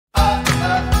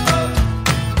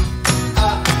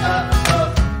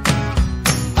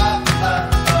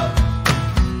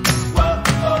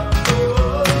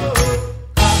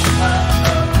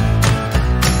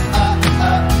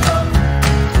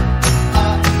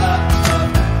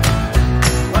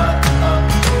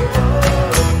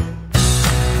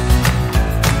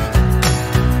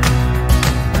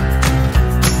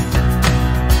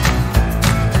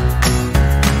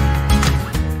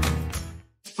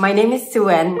My name is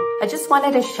Suen. I just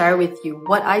wanted to share with you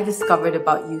what I discovered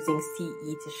about using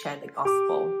CE to share the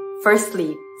gospel.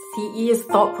 Firstly, CE is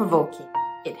thought-provoking.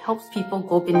 It helps people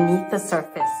go beneath the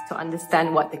surface to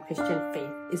understand what the Christian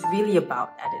faith is really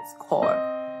about at its core.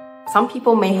 Some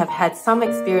people may have had some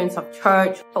experience of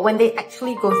church, but when they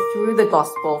actually go through the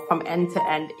gospel from end to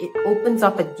end, it opens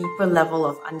up a deeper level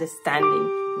of understanding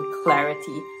and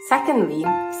clarity. Secondly,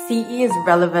 CE is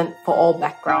relevant for all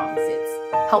backgrounds. It's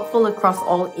helpful across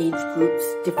all age groups,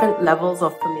 different levels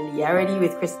of familiarity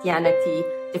with Christianity,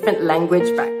 different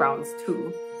language backgrounds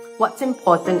too. What's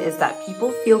important is that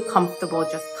people feel comfortable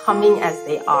just coming as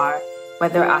they are,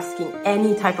 whether asking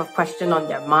any type of question on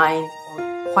their mind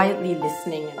or quietly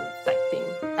listening and reflecting.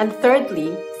 And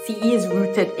thirdly, CE is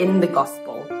rooted in the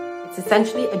gospel. It's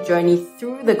essentially a journey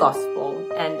through the gospel,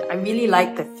 and I really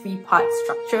like the three-part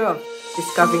structure of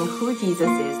discovering who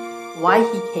Jesus is, why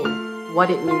he came, what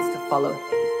it means to follow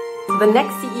him. So the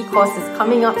next CE course is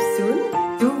coming up soon.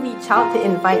 Do reach out to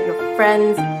invite your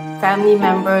friends, family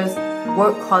members,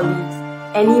 work colleagues,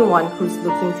 anyone who's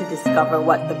looking to discover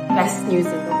what the best news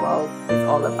in the world is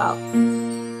all about.